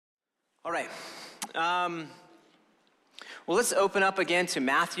All right. Well, let's open up again to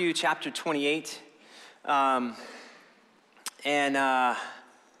Matthew chapter 28. Matthew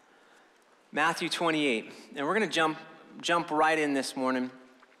 28. And we're going to jump right in this morning.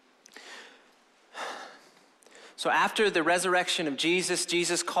 So after the resurrection of Jesus,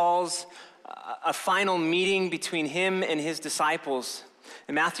 Jesus calls a final meeting between him and his disciples.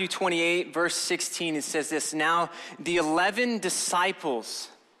 In Matthew 28, verse 16, it says this, "Now the 11 disciples..."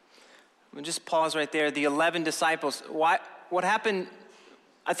 We'll just pause right there. The 11 disciples. What happened?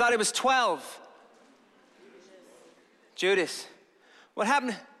 I thought it was 12. Judas. What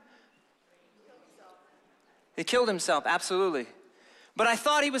happened? He killed himself, absolutely. But I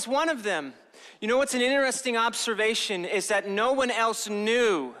thought he was one of them. You know what's an interesting observation is that no one else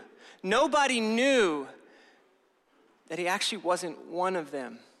knew. Nobody knew that he actually wasn't one of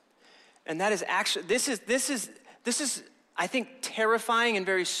them. And that is actually, this is I think terrifying and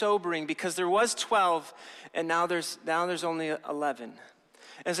very sobering, because there was 12 and now there's only 11.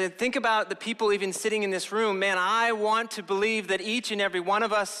 As I think about the people even sitting in this room, man, I want to believe that each and every one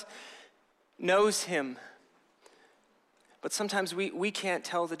of us knows him. But sometimes we can't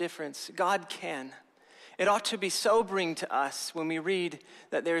tell the difference. God can. It ought to be sobering to us when we read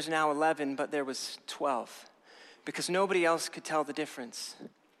that there's now 11, but there was 12, because nobody else could tell the difference.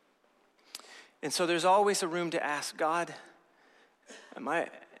 And so there's always a room to ask, God,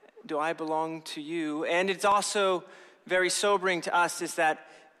 do I belong to you? And it's also very sobering to us is that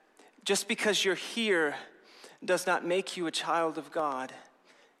just because you're here does not make you a child of God.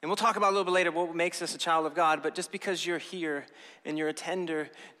 And we'll talk about a little bit later what makes us a child of God, but just because you're here and you're a tender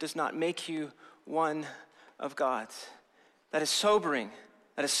does not make you one of God's. That is sobering.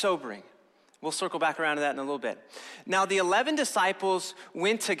 That is sobering. We'll circle back around to that in a little bit. Now, the 11 disciples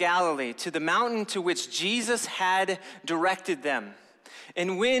went to Galilee, to the mountain to which Jesus had directed them.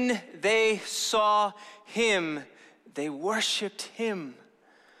 And when they saw him, they worshiped him,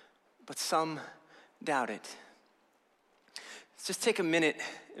 but some doubted. Let's just take a minute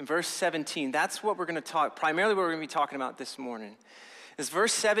in verse 17. That's what we're going to talk, primarily what we're going to be talking about this morning. Is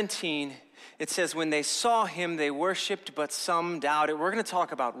verse 17, it says, when they saw him, they worshiped, but some doubted. We're going to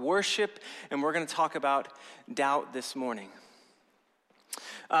talk about worship, and we're going to talk about doubt this morning.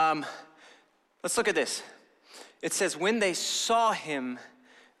 Let's look at this. It says, when they saw him,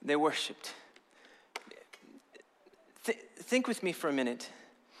 they worshiped. Think with me for a minute.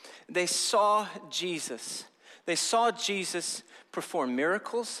 They saw Jesus. They saw Jesus perform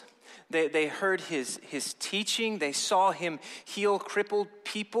miracles. They heard his teaching. They saw him heal crippled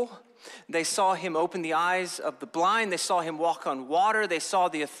people. They saw him open the eyes of the blind. They saw him walk on water. They saw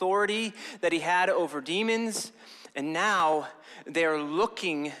the authority that he had over demons. And now they're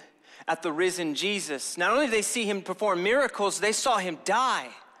looking at the risen Jesus. Not only did they see him perform miracles, they saw him die.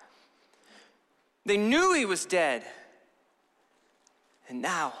 They knew he was dead. And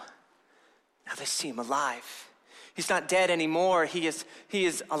now they see him alive. He's not dead anymore. He is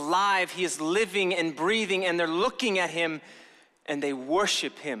alive. He is living and breathing, and they're looking at him and they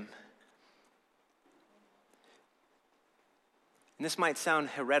worship him. And this might sound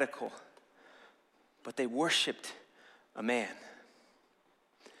heretical, but they worshiped a man.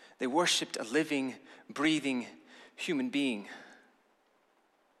 They worshiped a living, breathing human being.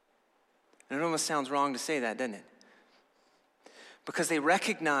 And it almost sounds wrong to say that, doesn't it? Because they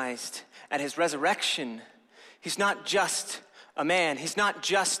recognized at his resurrection, he's not just a man. He's not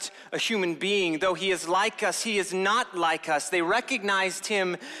just a human being. Though he is like us, he is not like us. They recognized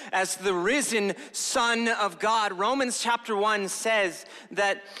him as the risen Son of God. Romans chapter 1 says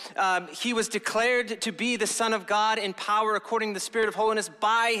that he was declared to be the Son of God in power according to the Spirit of holiness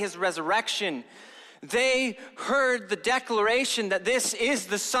by his resurrection. They heard the declaration that this is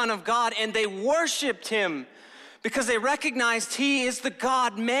the Son of God, and they worshiped him because they recognized he is the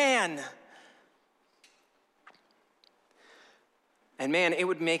God-man. And man, it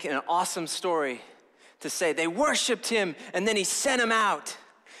would make an awesome story to say they worshiped him and then he sent them out.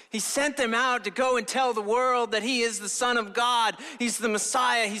 He sent them out to go and tell the world that he is the Son of God. He's the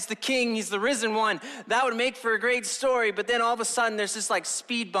Messiah. He's the King. He's the risen one. That would make for a great story. But then all of a sudden there's this like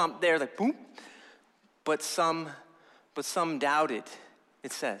speed bump there, like boom. But some doubted,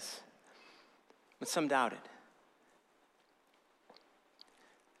 it says. But some doubted.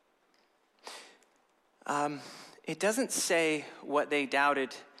 It doesn't say what they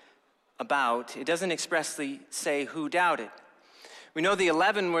doubted about. It doesn't expressly say who doubted. We know the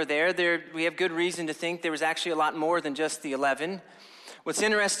 11 were there. We have good reason to think there was actually a lot more than just the 11. What's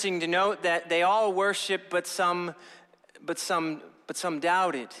interesting to note that they all worshiped, but some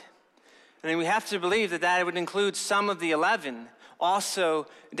doubted. And we have to believe that would include some of the 11. also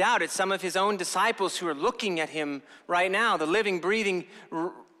doubted. Some of his own disciples who are looking at him right now, the living, breathing,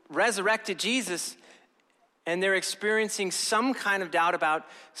 resurrected Jesus, and they're experiencing some kind of doubt about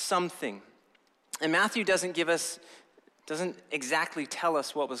something. And Matthew doesn't exactly tell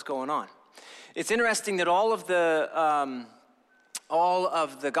us what was going on. It's interesting that all of the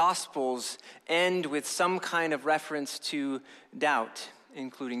Gospels end with some kind of reference to doubt,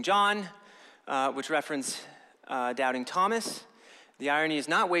 including John, which reference doubting Thomas. The irony is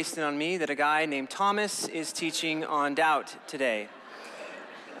not wasted on me that a guy named Thomas is teaching on doubt today.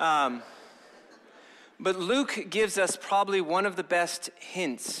 But Luke gives us probably one of the best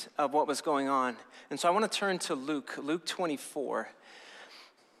hints of what was going on. And so I want to turn to Luke 24.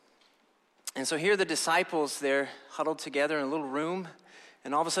 And so here are the disciples, they're huddled together in a little room,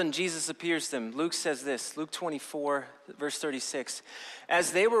 and all of a sudden Jesus appears to them. Luke says this, Luke 24, verse 36.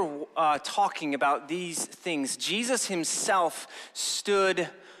 As they were talking about these things, Jesus himself stood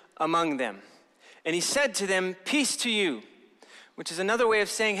among them. And he said to them, "Peace to you," which is another way of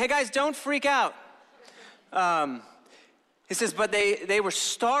saying, hey guys, don't freak out. He says, but they were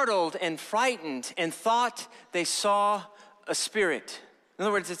startled and frightened and thought they saw a spirit. In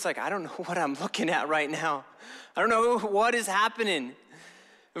other words, it's like, I don't know what I'm looking at right now. I don't know what is happening.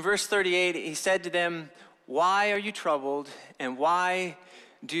 In verse 38, he said to them, "Why are you troubled, and why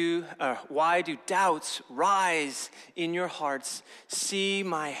do doubts rise in your hearts? See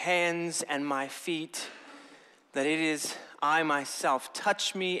my hands and my feet, that it is I myself.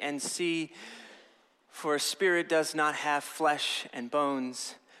 Touch me and see, for a spirit does not have flesh and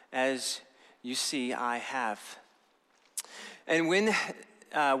bones, as you see I have." And when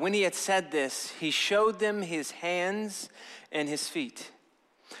he had said this, he showed them his hands and his feet.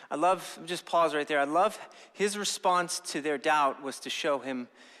 Just pause right there. I love his response to their doubt was to show them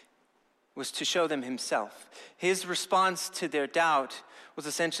himself. His response to their doubt was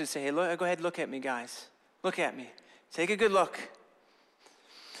essentially to say, hey, look, go ahead, look at me, guys. Look at me. Take a good look.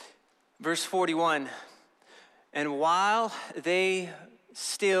 Verse 41, and while they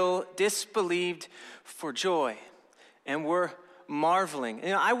still disbelieved for joy and were marveling.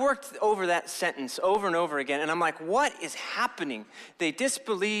 I worked over that sentence over and over again, and I'm like, what is happening? They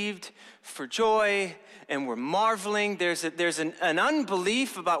disbelieved for joy and were marveling. There's an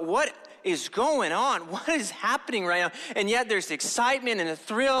unbelief about what is going on, what is happening right now, and yet there's excitement and a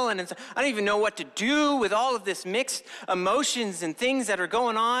thrill, and I don't even know what to do with all of this mixed emotions and things that are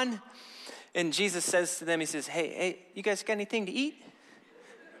going on. And Jesus says to them, he says, hey, you guys got anything to eat?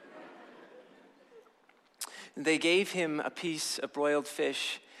 They gave him a piece of broiled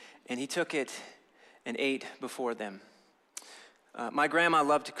fish, and he took it and ate before them. My grandma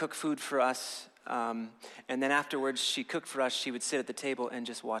loved to cook food for us, and then afterwards she cooked for us. She would sit at the table and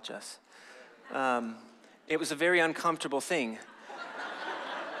just watch us. It was a very uncomfortable thing.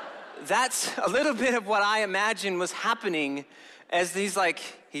 That's a little bit of what I imagine was happening as he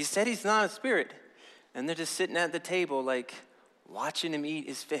said he's not a spirit, and they're just sitting at the table watching him eat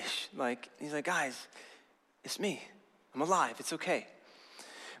his fish. He's like, guys, it's me. I'm alive. It's okay.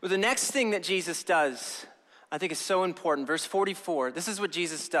 Well, the next thing that Jesus does, I think is so important. Verse 44, this is what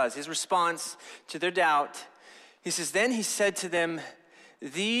Jesus does. His response to their doubt. He says, then he said to them,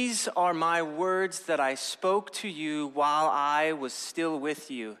 these are my words that I spoke to you while I was still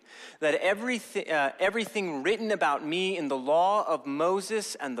with you, that everything written about me in the law of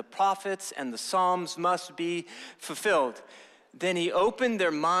Moses and the prophets and the Psalms must be fulfilled. Then he opened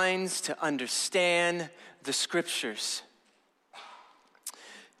their minds to understand the scriptures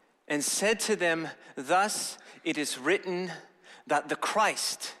and said to them, thus it is written that the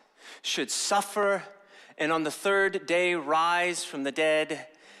Christ should suffer and on the third day rise from the dead,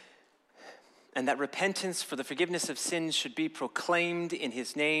 and that repentance for the forgiveness of sins should be proclaimed in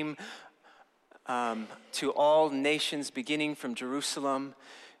his name to all nations beginning from Jerusalem.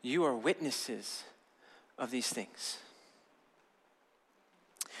 You are witnesses of these things.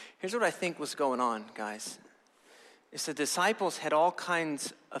 Here's what I think was going on, guys. Is the disciples had all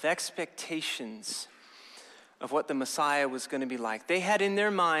kinds of expectations of what the Messiah was going to be like. They had in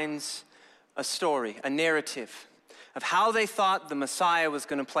their minds a story, a narrative of how they thought the Messiah was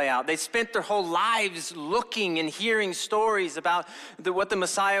going to play out. They spent their whole lives looking and hearing stories about what the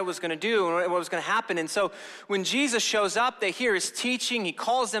Messiah was going to do and what was going to happen. And so when Jesus shows up, they hear his teaching. He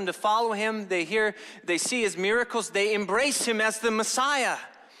calls them to follow him. They see his miracles. They embrace him as the Messiah.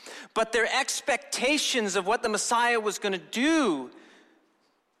 But their expectations of what the Messiah was going to do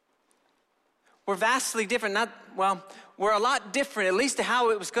were vastly different. Were a lot different, at least to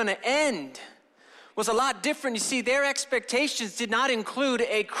how it was going to end. was a lot different. You see, their expectations did not include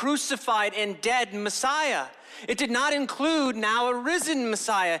a crucified and dead Messiah. It did not include now a risen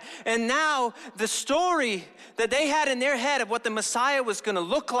Messiah. And now the story that they had in their head of what the Messiah was going to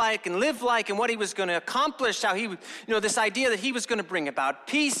look like and live like and what he was going to accomplish, how he, this idea that he was going to bring about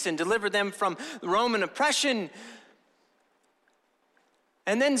peace and deliver them from Roman oppression.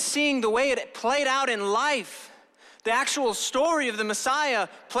 And then seeing the way it played out in life, the actual story of the Messiah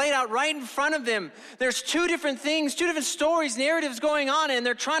played out right in front of them. There's two different things, two different stories, narratives going on, and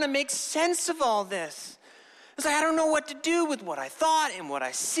they're trying to make sense of all this. It's like, I don't know what to do with what I thought and what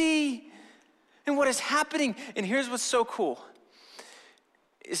I see and what is happening. And here's what's so cool.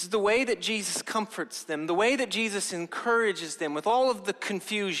 Is the way that Jesus comforts them, the way that Jesus encourages them with all of the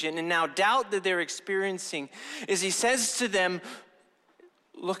confusion and now doubt that they're experiencing, is he says to them,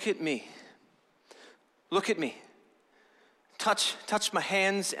 look at me. Look at me. Touch my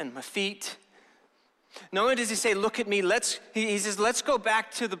hands and my feet. Not only does he say, look at me, he says, let's go back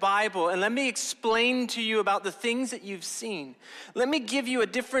to the Bible and let me explain to you about the things that you've seen. Let me give you a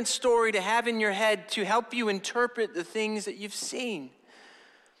different story to have in your head to help you interpret the things that you've seen.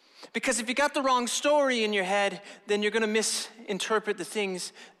 Because if you got the wrong story in your head, then you're going to misinterpret the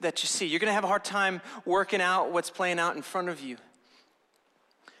things that you see. You're going to have a hard time working out what's playing out in front of you.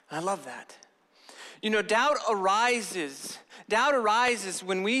 And I love that. Doubt arises. Doubt arises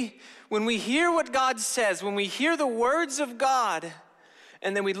when we hear what God says, when we hear the words of God,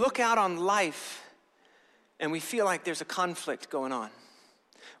 and then we look out on life and we feel like there's a conflict going on.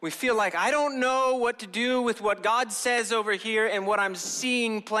 We feel like I don't know what to do with what God says over here and what I'm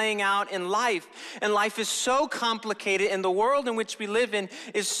seeing playing out in life. And life is so complicated, and the world in which we live in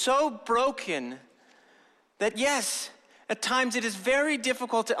is so broken that yes, at times it is very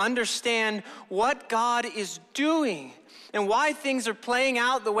difficult to understand what God is doing and why things are playing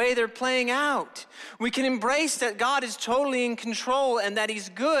out the way they're playing out. We can embrace that God is totally in control and that he's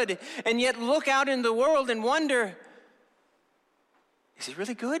good, and yet look out in the world and wonder, is he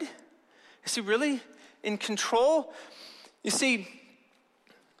really good? Is he really in control? You see,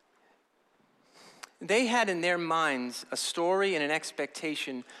 they had in their minds a story and an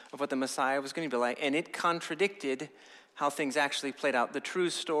expectation of what the Messiah was going to be like, and it contradicted how things actually played out, the true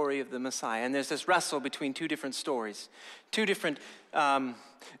story of the Messiah. And there's this wrestle between two different stories, two different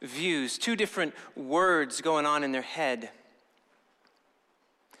views, two different words going on in their head.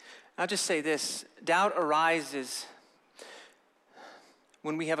 I'll just say this, doubt arises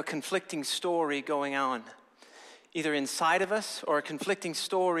when we have a conflicting story going on, either inside of us or a conflicting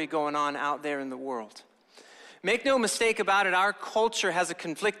story going on out there in the world. Make no mistake about it, our culture has a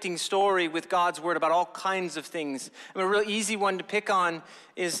conflicting story with God's word about all kinds of things. A real easy one to pick on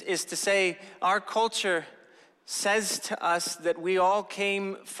is to say our culture says to us that we all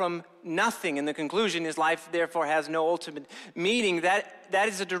came from nothing, and the conclusion is life therefore has no ultimate meaning. That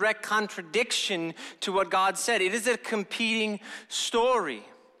is a direct contradiction to what God said. It is a competing story.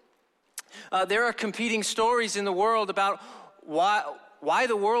 There are competing stories in the world about why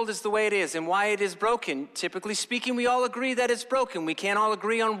the world is the way it is and why it is broken. Typically speaking, we all agree that it's broken. We can't all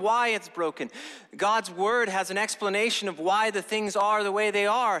agree on why it's broken. God's word has an explanation of why the things are the way they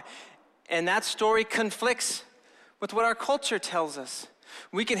are, and that story conflicts with what our culture tells us.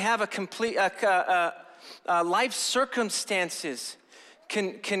 We can have life circumstances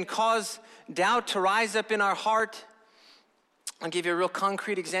can cause doubt to rise up in our heart. I'll give you a real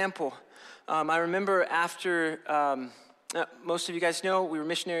concrete example. I remember after... most of you guys know we were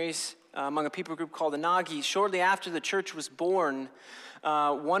missionaries among a people group called the Nagi. Shortly after the church was born,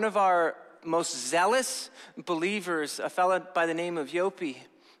 one of our most zealous believers, a fella by the name of Yopi,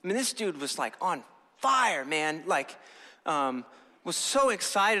 this dude was like on fire, man, was so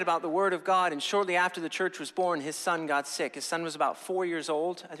excited about the word of God. And shortly after the church was born, his son got sick. His son was about 4 years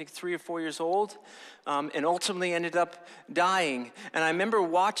old, I think 3 or 4 years old, and ultimately ended up dying. And I remember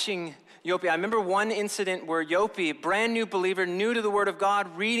watching Yopi. I remember one incident where Yopi, a brand new believer, new to the word of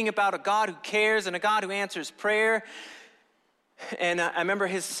God, reading about a God who cares and a God who answers prayer. And I remember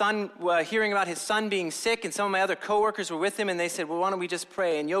his son, hearing about his son being sick, and some of my other coworkers were with him, and they said, well, why don't we just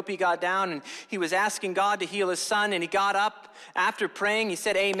pray? And Yopi got down, and he was asking God to heal his son, and he got up after praying. He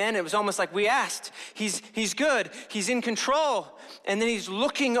said, amen. It was almost like we asked. He's good. He's in control. And then he's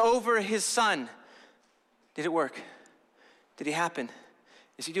looking over his son. Did it work? Did it happen?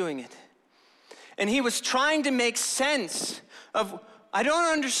 Is he doing it? And he was trying to make sense of, I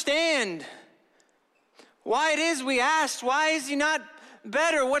don't understand why it is we asked. Why is he not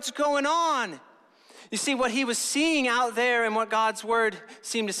better? What's going on? You see, what he was seeing out there and what God's word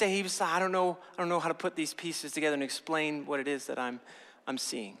seemed to say, he was like, I don't know how to put these pieces together and explain what it is that I'm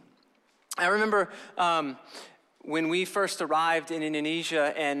seeing. I remember when we first arrived in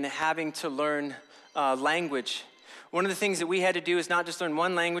Indonesia and having to learn language. One of the things that we had to do is not just learn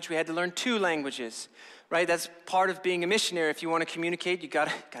one language, we had to learn 2 languages, right? That's part of being a missionary. If you want to communicate, you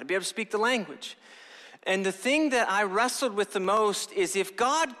gotta be able to speak the language. And the thing that I wrestled with the most is, if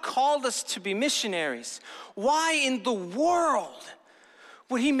God called us to be missionaries, why in the world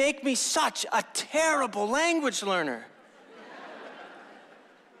would he make me such a terrible language learner?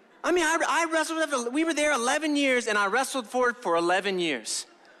 I mean, I wrestled with it. We were there 11 years, and I wrestled for it for 11 years.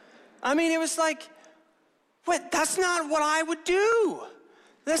 I mean, it was like, what? That's not what I would do.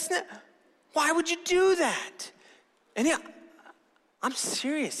 Why would you do that? And yeah, I'm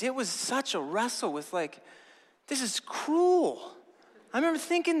serious. It was such a wrestle with like, this is cruel. I remember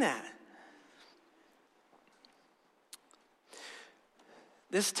thinking that.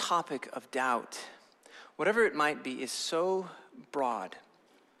 This topic of doubt, whatever it might be, is so broad.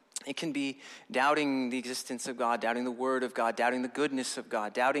 It can be doubting the existence of God, doubting the word of God, doubting the goodness of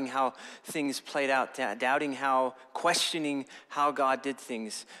God, doubting how things played out, questioning how God did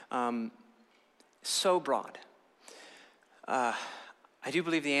things. So broad. I do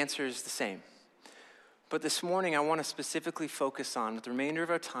believe the answer is the same. But this morning, I want to specifically focus on, with the remainder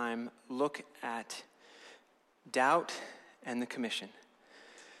of our time, look at doubt and the commission.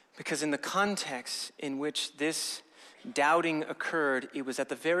 Because in the context in which this doubting occurred, it was at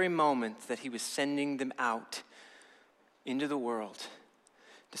the very moment that he was sending them out into the world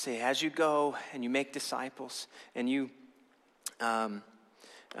to say, as you go and you make disciples and you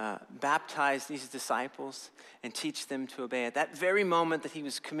baptize these disciples and teach them to obey. At that very moment that he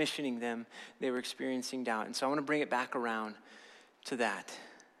was commissioning them, they were experiencing doubt. And so I want to bring it back around to that.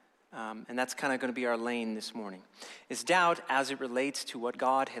 And that's kind of going to be our lane this morning. It's doubt as it relates to what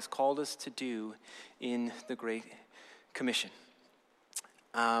God has called us to do in the Great Commission.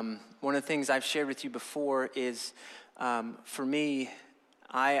 One of the things I've shared with you before is, for me,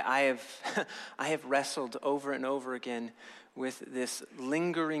 I have wrestled over and over again with this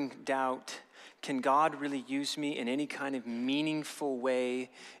lingering doubt. Can God really use me in any kind of meaningful way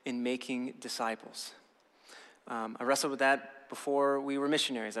in making disciples? I wrestled with that before we were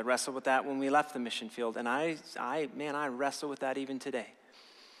missionaries. I wrestled with that when we left the mission field, and I wrestle with that even today.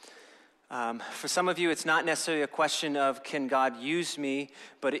 For some of you, it's not necessarily a question of can God use me,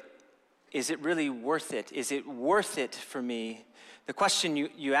 but is it really worth it? Is it worth it for me? The question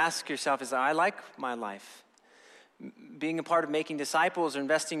you ask yourself is, I like my life. Being a part of making disciples or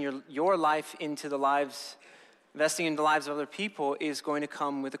investing your life into the lives, investing in the lives of other people is going to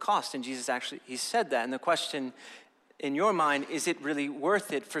come with a cost. And Jesus he said that. And the question in your mind, is it really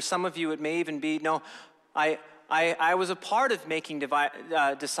worth it? For some of you, it may even be, no, I was a part of making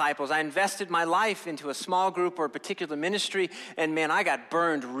disciples. I invested my life into a small group or a particular ministry, and man, I got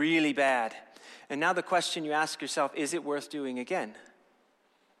burned really bad. And now the question you ask yourself, is it worth doing again?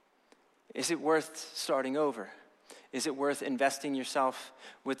 Is it worth starting over? Is it worth investing yourself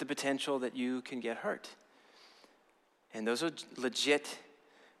with the potential that you can get hurt? And those are legit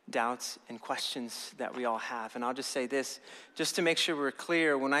doubts and questions that we all have. And I'll just say this, just to make sure we're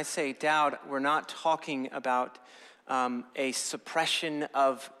clear, when I say doubt, we're not talking about a suppression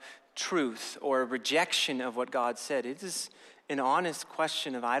of truth or a rejection of what God said. It is an honest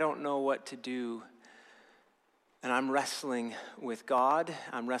question of, I don't know what to do, and I'm wrestling with God,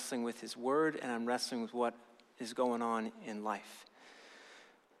 I'm wrestling with his word, and I'm wrestling with what is going on in life.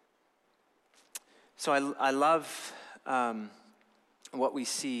 So I love what we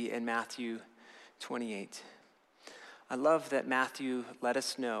see in Matthew 28. I love that Matthew let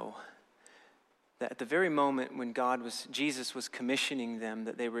us know that at the very moment when Jesus was commissioning them,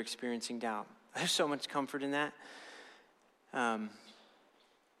 that they were experiencing doubt. There's so much comfort in that.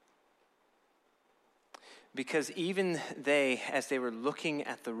 Because even they, as they were looking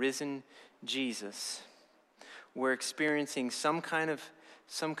at the risen Jesus, were experiencing some kind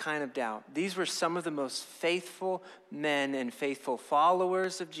of doubt. These were some of the most faithful men and faithful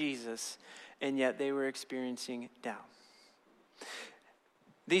followers of Jesus, and yet they were experiencing doubt.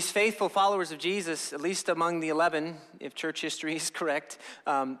 These faithful followers of Jesus, at least among the 11, if church history is correct,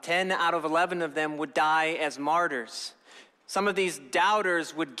 10 out of 11 of them would die as martyrs. Some of these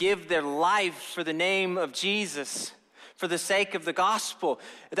doubters would give their life for the name of Jesus, for the sake of the gospel.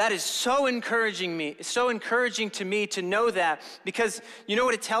 That is so encouraging to me to know that, because you know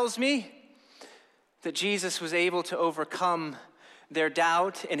what it tells me? That Jesus was able to overcome their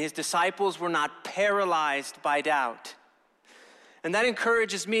doubt, and his disciples were not paralyzed by doubt. And that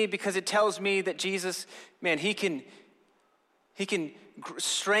encourages me because it tells me that Jesus, man, he can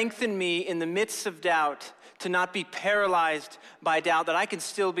Strengthen me in the midst of doubt to not be paralyzed by doubt, that I can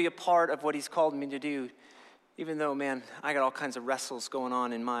still be a part of what he's called me to do, even though, man, I got all kinds of wrestles going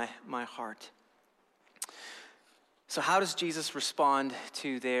on in my heart. So how does Jesus respond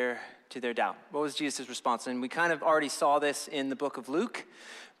to their doubt? What was Jesus' response? And we kind of already saw this in the book of Luke,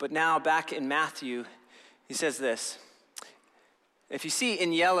 but now back in Matthew, he says this. If you see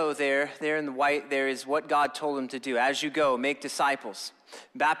in yellow there in the white, there is what God told him to do. As you go, make disciples,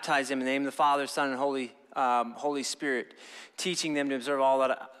 baptize them in the name of the Father, Son, and Holy Spirit, teaching them to observe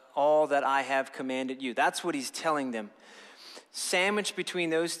all that I have commanded you. That's what he's telling them. Sandwiched between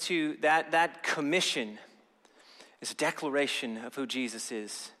those two, that commission is a declaration of who Jesus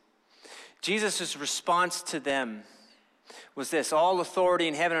is. Jesus' response to them was this: all authority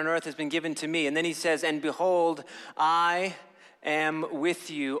in heaven and earth has been given to me. And then he says, and behold, I am with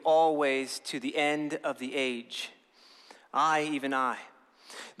you always to the end of the age. I, even I.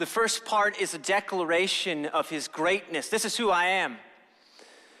 The first part is a declaration of his greatness. This is who I am.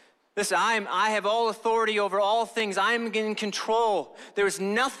 Listen, I have all authority over all things. I am in control. There is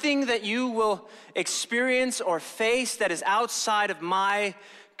nothing that you will experience or face that is outside of my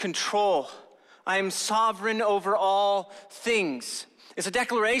control. I am sovereign over all things. It's a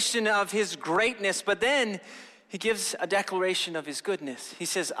declaration of his greatness, but then he gives a declaration of his goodness. He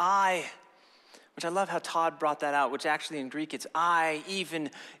says, which I love how Todd brought that out, which actually in Greek it's I, even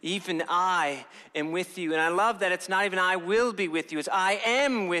I am with you. And I love that it's not even I will be with you, it's I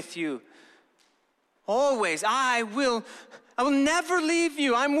am with you. Always, I will never leave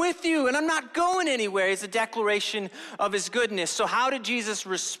you. I'm with you and I'm not going anywhere. It's a declaration of his goodness. So how did Jesus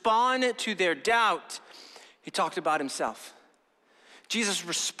respond to their doubt? He talked about himself. Jesus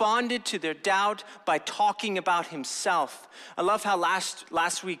responded to their doubt by talking about himself. I love how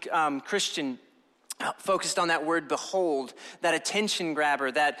last week Christian focused on that word behold, that attention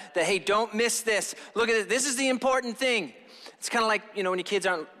grabber, that hey, don't miss this. Look at it. This is the important thing. It's kind of like, when your kids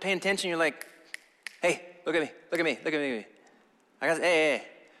aren't paying attention, you're like, hey, look at me. Hey.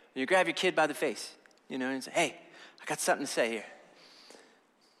 You grab your kid by the face, and say, hey, I got something to say here.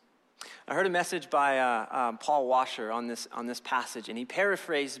 I heard a message by Paul Washer on this passage, and he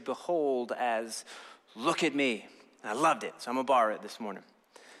paraphrased behold as look at me. And I loved it, so I'm going to borrow it this morning.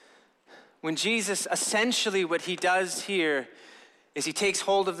 When Jesus, essentially what he does here is he takes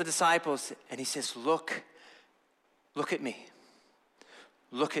hold of the disciples and he says, look at me.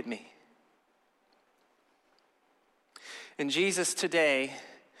 Look at me. And Jesus today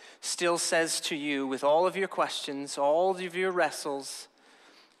still says to you, with all of your questions, all of your wrestles,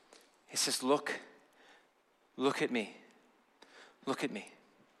 he says, look at me. Look at me.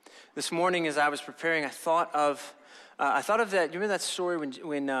 This morning as I was preparing, I thought of that. You remember that story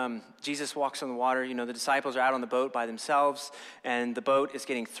when Jesus walks on the water? The disciples are out on the boat by themselves, and the boat is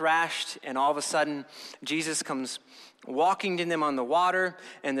getting thrashed, and all of a sudden, Jesus comes walking to them on the water,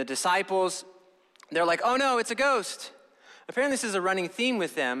 and the disciples, they're like, oh no, it's a ghost. Apparently this is a running theme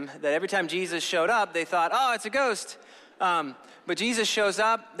with them, that every time Jesus showed up, they thought, oh, it's a ghost. But Jesus shows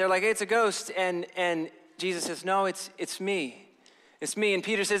up, they're like, hey, it's a ghost, and Jesus says, no, it's me. It's me. And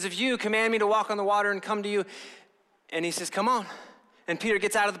Peter says, if you command me to walk on the water and come to you, and he says, come on. And Peter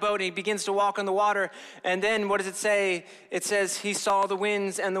gets out of the boat and he begins to walk on the water. And then what does it say? It says he saw the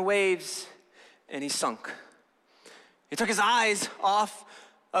winds and the waves and he sunk. He took his eyes off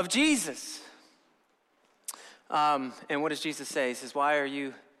of Jesus. And what does Jesus say? He says, why are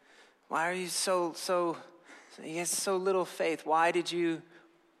you so he has so little faith. Why'd you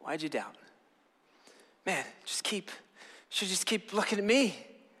doubt? Man, just keep looking at me.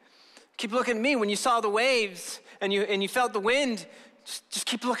 Keep looking at me. When you saw the waves and you felt the wind, just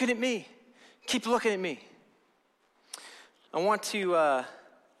keep looking at me. Keep looking at me. I want to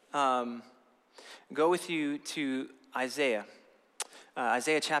go with you to Isaiah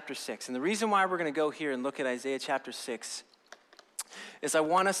chapter 6. And the reason why we're going to go here and look at Isaiah chapter 6 is I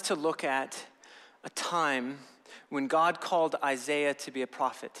want us to look at a time when God called Isaiah to be a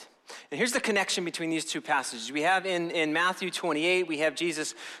prophet. And here's the connection between these two passages. We have in Matthew 28, we have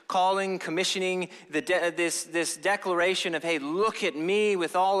Jesus calling, commissioning this declaration of, hey, look at me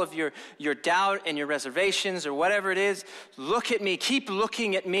with all of your doubt and your reservations or whatever it is. Look at me. Keep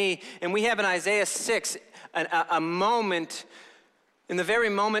looking at me. And we have in Isaiah 6 a moment, in the very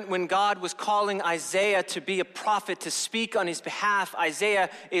moment when God was calling Isaiah to be a prophet, to speak on his behalf, Isaiah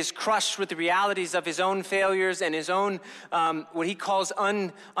is crushed with the realities of his own failures and his own, what he calls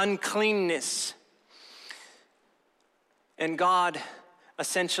uncleanness. And God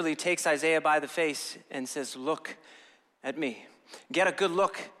essentially takes Isaiah by the face and says, look at me. Get a good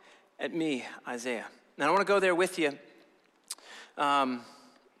look at me, Isaiah. Now I want to go there with you. Isaiah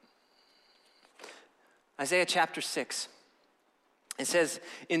chapter 6. It says,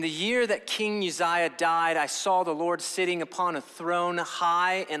 "In the year that King Uzziah died, I saw the Lord sitting upon a throne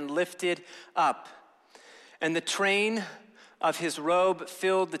high and lifted up. And the train of his robe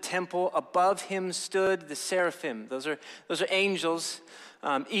filled the temple. Above him stood the seraphim." Those are angels.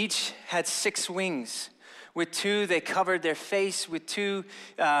 Each had 6 wings. With 2, they covered their face. With 2,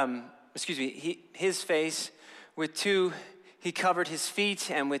 his face. With 2, he covered his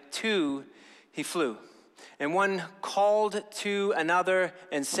feet. And with 2, he flew. And one called to another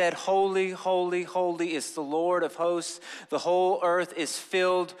and said, "Holy, holy, holy is the Lord of hosts. The whole earth is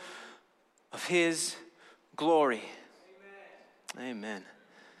filled of his glory." Amen.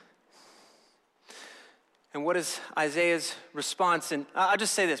 And what is Isaiah's response? And I'll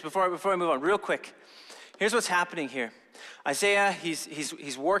just say this before I move on, real quick. Here's what's happening here. Isaiah,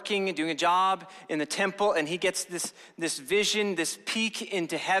 he's working and doing a job in the temple, and he gets this vision, this peek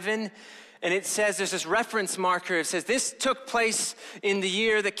into heaven. And it says, there's this reference marker. It says, this took place in the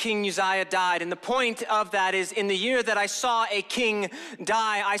year that King Uzziah died. And the point of that is, in the year that I saw a king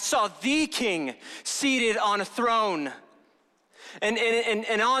die, I saw the king seated on a throne.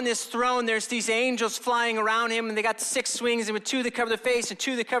 And on this throne, there's these angels flying around him, and they got 6 wings, and with 2 that cover their face, and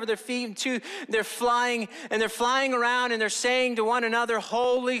 2 that cover their feet, and 2 they're flying around, and they're saying to one another,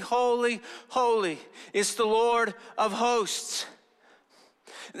 "Holy, holy, holy is the Lord of hosts."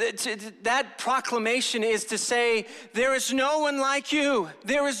 That proclamation is to say, there is no one like you.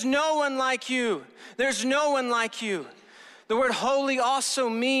 There is no one like you. There's no one like you. The word holy also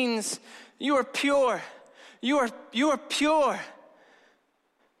means you are pure. You are pure.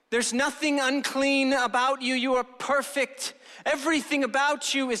 There's nothing unclean about you. You are perfect. Everything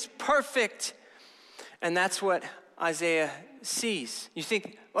about you is perfect. And that's what Isaiah sees. You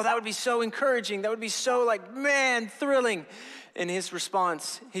think, well, that would be so encouraging. That would be so thrilling. In his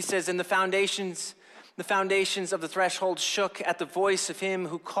response, he says, "And the foundations of the threshold shook at the voice of him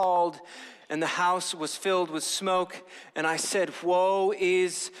who called, and the house was filled with smoke. And I said, woe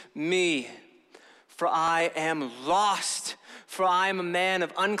is me, for I am lost. For I am a man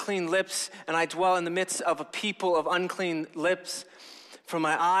of unclean lips, and I dwell in the midst of a people of unclean lips. For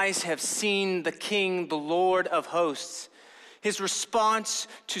my eyes have seen the King, the Lord of hosts." His response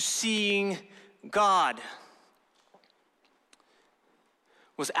to seeing God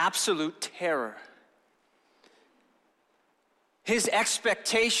was absolute terror. His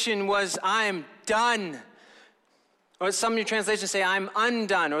expectation was, "I am done." Or some of your translations say, "I'm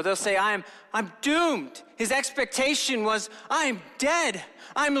undone." Or they'll say, I'm doomed. His expectation was, "I am dead.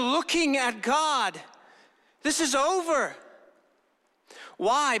 I'm looking at God. This is over."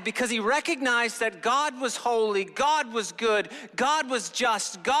 Why? Because he recognized that God was holy, God was good, God was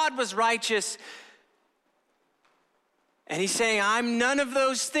just, God was righteous. And he's saying, I'm none of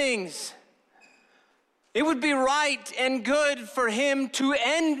those things. It would be right and good for him to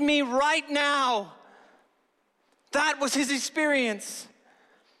end me right now. That was his experience.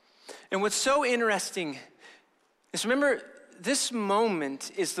 And what's so interesting is, remember, this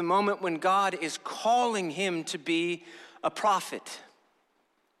moment is the moment when God is calling him to be a prophet,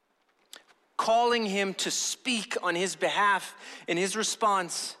 calling him to speak on his behalf. And his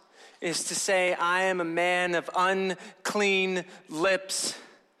response is to say, "I am a man of unclean lips."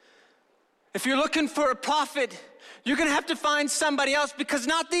 If you're looking for a prophet, you're going to have to find somebody else, because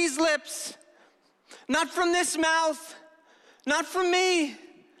not these lips, not from this mouth, not from me.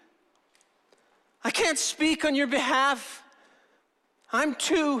 I can't speak on your behalf. I'm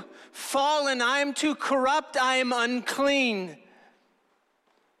too fallen. I am too corrupt. I am unclean.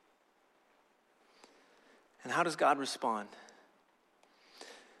 And how does God respond?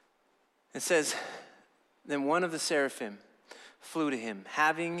 It says, "Then one of the seraphim flew to him,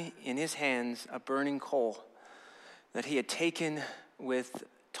 having in his hands a burning coal that he had taken with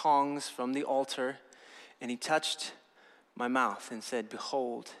tongs from the altar, and he touched my mouth and said,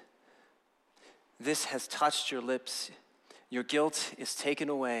 'Behold, this has touched your lips. Your guilt is taken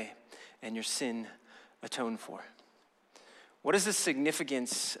away, and your sin atoned for.'" What is the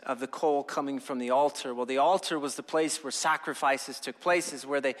significance of the coal coming from the altar? Well, the altar was the place where sacrifices took place, is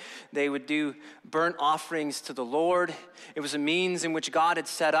where they would do burnt offerings to the Lord. It was a means in which God had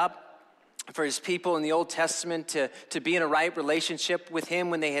set up for his people in the Old Testament to be in a right relationship with him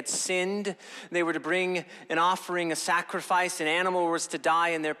when they had sinned. They were to bring an offering, a sacrifice. An animal was to die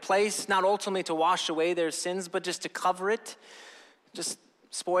in their place, not ultimately to wash away their sins, but just to cover it. Just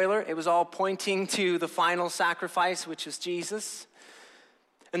spoiler, it was all pointing to the final sacrifice, which was Jesus.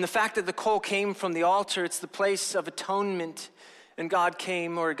 And the fact that the coal came from the altar, it's the place of atonement. And God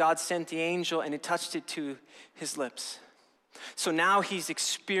came, or God sent the angel, and it touched it to his lips. So now he's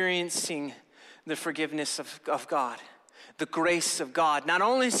experiencing the forgiveness of God, the grace of God. Not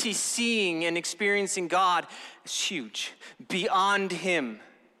only is he seeing and experiencing God as huge, beyond him,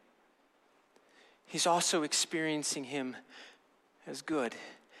 he's also experiencing him as good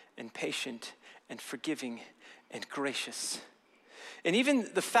and patient and forgiving and gracious. And even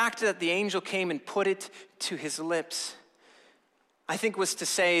the fact that the angel came and put it to his lips, I think was to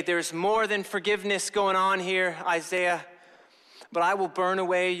say, there's more than forgiveness going on here, Isaiah, but I will burn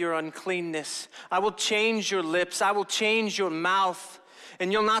away your uncleanness. I will change your lips. I will change your mouth,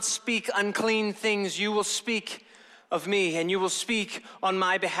 and you'll not speak unclean things. You will speak of me, and you will speak on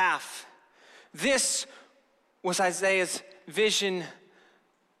my behalf. This was Isaiah's vision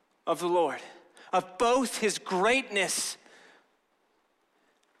of the Lord, of both his greatness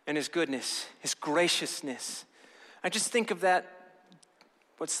and his goodness, his graciousness. I just think of that,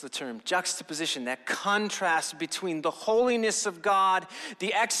 what's the term? Juxtaposition, that contrast between the holiness of God,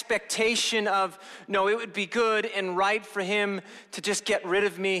 the expectation of, no, it would be good and right for him to just get rid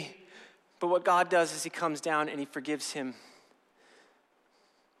of me. But what God does is he comes down and he forgives him.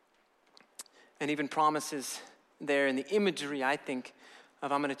 And even promises there in the imagery, I think,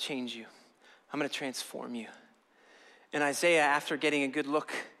 of I'm going to change you. I'm going to transform you. And Isaiah, after getting a good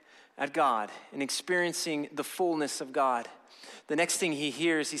look at God and experiencing the fullness of God, the next thing he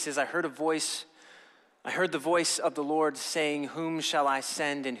hears, he says, I heard the voice of the Lord saying, whom shall I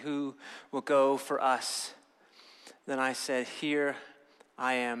send and who will go for us? Then I said, here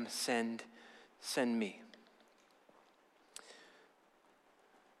I am, send me.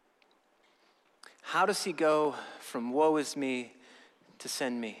 How does he go from woe is me to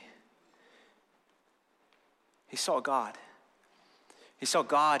send me? He saw God. He saw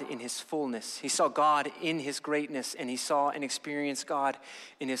God in his fullness. He saw God in his greatness, and he saw and experienced God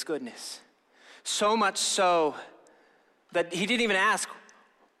in his goodness. So much so that he didn't even ask,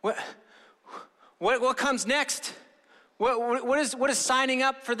 what comes next? What is signing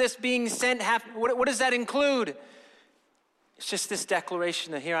up for this being sent? What does that include? It's just this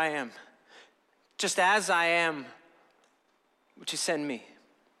declaration that here I am. Just as I am, would you send me?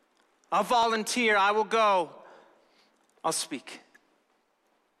 I'll volunteer, I will go, I'll speak.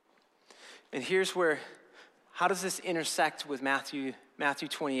 And here's where, how does this intersect with Matthew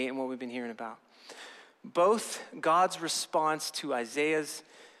 28 and what we've been hearing about? Both God's response to Isaiah's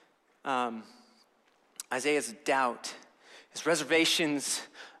doubt, his reservations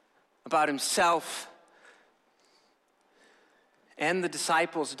about himself, and the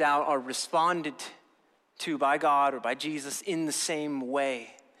disciples' doubt are responded to by God or by Jesus in the same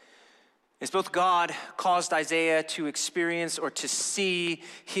way. As both God caused Isaiah to experience or to see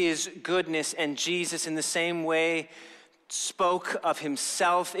his goodness, and Jesus in the same way spoke of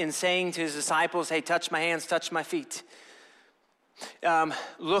himself in saying to his disciples, hey, touch my hands, touch my feet.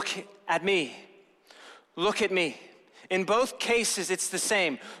 Look at me. Look at me. In both cases, it's the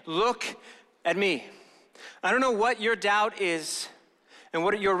same. Look at me. I don't know what your doubt is and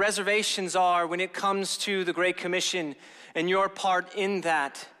what your reservations are when it comes to the Great Commission and your part in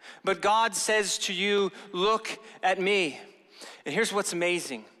that. But God says to you, look at me. And here's what's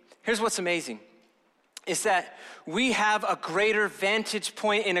amazing. Is that we have a greater vantage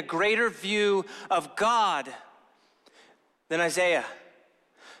point and a greater view of God than Isaiah.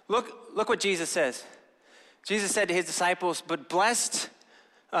 Look what Jesus says. Jesus said to his disciples, but blessed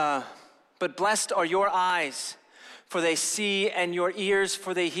are your eyes, for they see, and your ears,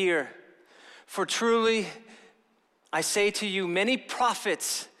 for they hear. For truly, I say to you, many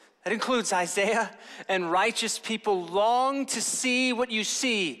prophets, that includes Isaiah, and righteous people long to see what you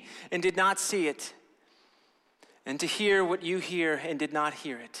see and did not see it, and to hear what you hear and did not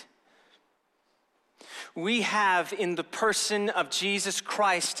hear it. We have in the person of Jesus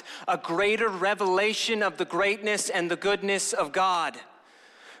Christ a greater revelation of the greatness and the goodness of God.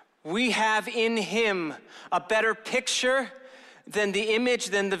 We have in him a better picture than the image,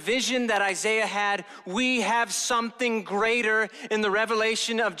 than the vision that Isaiah had. We have something greater in the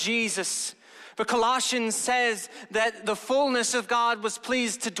revelation of Jesus. But Colossians says that the fullness of God was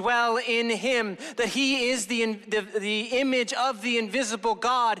pleased to dwell in him, that he is the image of the invisible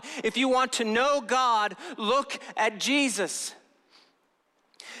God. If you want to know God, look at Jesus.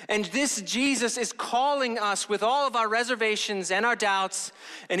 And this Jesus is calling us with all of our reservations and our doubts,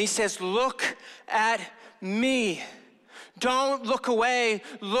 and he says, look at me. Don't look away,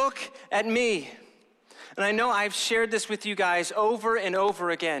 look at me. And I know I've shared this with you guys over and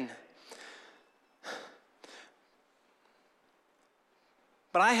over again.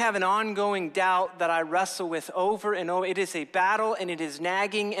 But I have an ongoing doubt that I wrestle with over and over. It is a battle and it is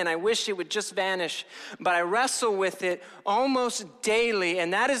nagging, and I wish it would just vanish. But I wrestle with it almost daily,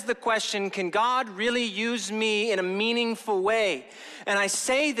 and that is the question, can God really use me in a meaningful way? And I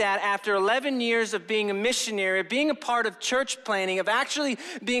say that after 11 years of being a missionary, of being a part of church planning, of actually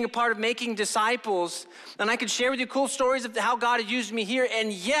being a part of making disciples. And I could share with you cool stories of how God has used me here,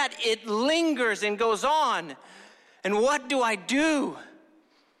 and yet it lingers and goes on. And what do?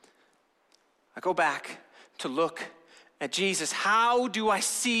 I go back to look at Jesus. How do I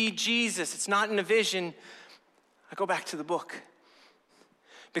see Jesus? It's not in a vision. I go back to the book,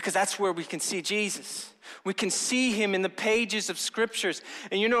 because that's where we can see Jesus. We can see him in the pages of scriptures.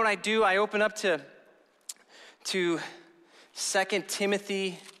 And you know what I do? I open up to 2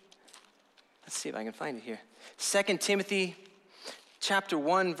 Timothy. Let's see if I can find it here. 2 Timothy chapter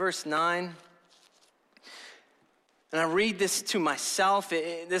 1, verse 9. And I read this to myself.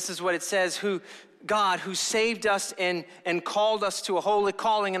 This is what it says, God who saved us and called us to a holy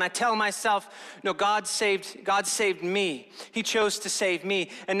calling. And I tell myself, no, God saved me. He chose to save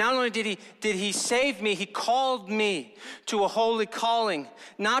me. And not only did he save me, he called me to a holy calling,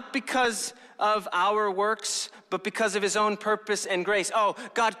 not because of our works, but because of his own purpose and grace. Oh,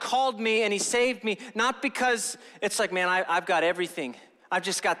 God called me and he saved me, not because it's like, man, I've got everything.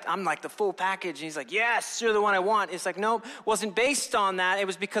 I'm like the full package. And he's like, yes, you're the one I want. It's like, nope, wasn't based on that. It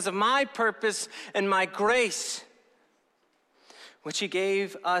was because of my purpose and my grace, which he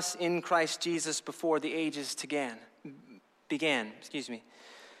gave us in Christ Jesus before the ages began.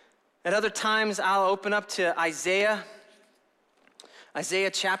 At other times, I'll open up to Isaiah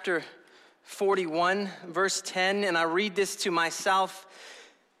chapter 41, verse 10, and I read this to myself.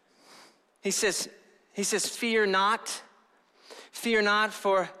 He says, fear not,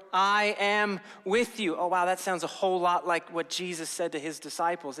 for I am with you. Oh, wow, that sounds a whole lot like what Jesus said to his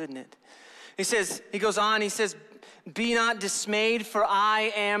disciples, isn't it? He goes on, he says, be not dismayed, for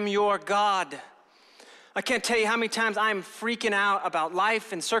I am your God. I can't tell you how many times I'm freaking out about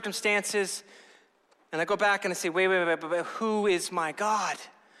life and circumstances, and I go back and I say, wait, but who is my God?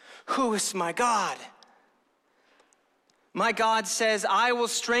 Who is my God? My God says, I will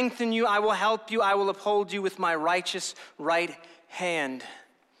strengthen you, I will help you, I will uphold you with my righteous right hand.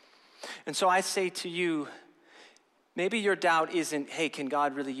 And so I say to you, maybe your doubt isn't, hey, can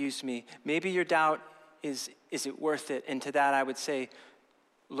God really use me? Maybe your doubt is it worth it? And to that I would say,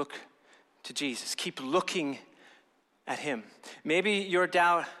 look to Jesus. Keep looking at him. Maybe your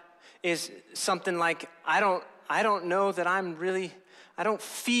doubt is something like, I don't know that I don't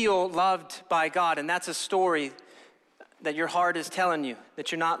feel loved by God. And that's a story that your heart is telling you,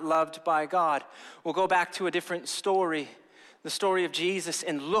 that you're not loved by God. We'll go back to a different story, the story of Jesus,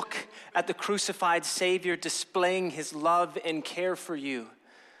 and look at the crucified Savior displaying his love and care for you.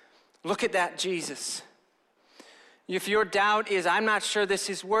 Look at that Jesus. If your doubt is, I'm not sure this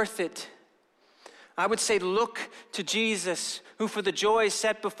is worth it, I would say look to Jesus, who for the joy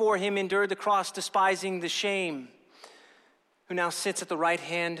set before him endured the cross, despising the shame, who now sits at the right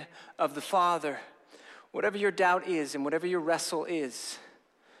hand of the Father. Whatever your doubt is and whatever your wrestle is,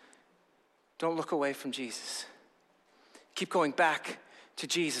 don't look away from Jesus. Keep going back to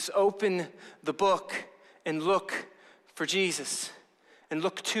Jesus. Open the book and look for Jesus and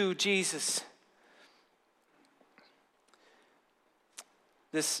look to Jesus.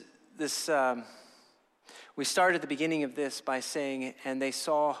 We started the beginning of this by saying, and they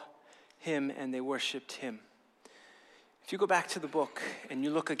saw him and they worshiped him. If you go back to the book and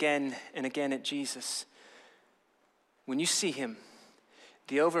you look again and again at Jesus, when you see him,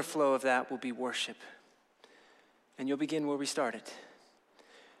 the overflow of that will be worship. And you'll begin where we started.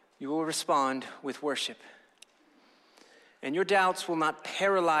 You will respond with worship. And your doubts will not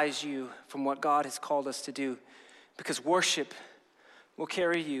paralyze you from what God has called us to do, because worship will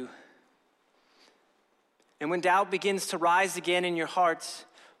carry you. And when doubt begins to rise again in your hearts,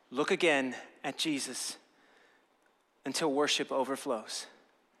 look again at Jesus until worship overflows.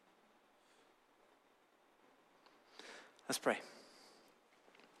 Let's pray.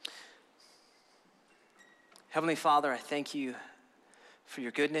 Heavenly Father, I thank you for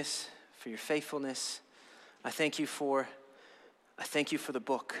your goodness, for your faithfulness. I thank you for the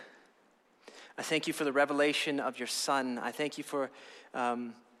book. I thank you for the revelation of your Son. I thank you for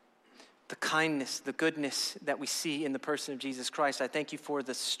the kindness, the goodness that we see in the person of Jesus Christ. I thank you for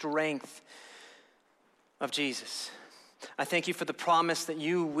the strength of Jesus. I thank you for the promise that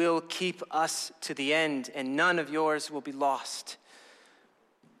you will keep us to the end and none of yours will be lost.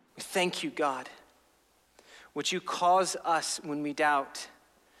 We thank you, God. Would you cause us when we doubt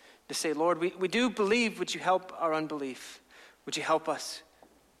to say, Lord, we do believe, would you help our unbelief? Would you help us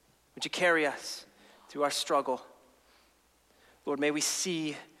Would you carry us through our struggle? Lord, may we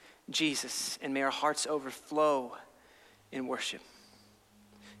see Jesus, and may our hearts overflow in worship.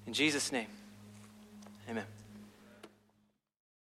 In Jesus' name, amen.